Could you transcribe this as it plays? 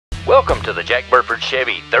Welcome to the Jack Burford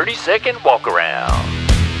Chevy 30-second walk-around.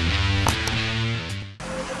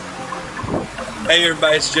 Hey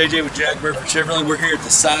everybody, it's JJ with Jack Burford Chevrolet. We're here at the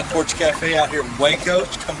Side Porch Cafe out here in Waco.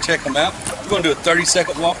 Come check them out. We're going to do a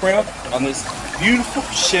 30-second walk around on this beautiful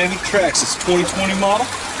Chevy Trax. It's a 2020 model.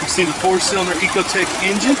 You see the 4-cylinder Ecotec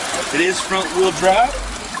engine. It is front wheel drive,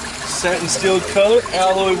 satin steel color,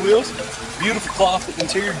 alloy wheels, beautiful cloth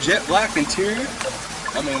interior, jet black interior.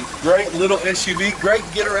 I mean, great little SUV, great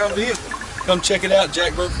get around vehicle. Come check it out,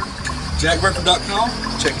 Jack Burford,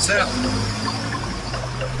 jackburford.com. Check us out.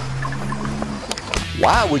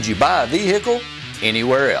 Why would you buy a vehicle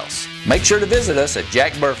anywhere else? Make sure to visit us at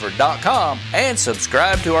jackburford.com and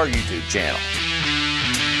subscribe to our YouTube channel.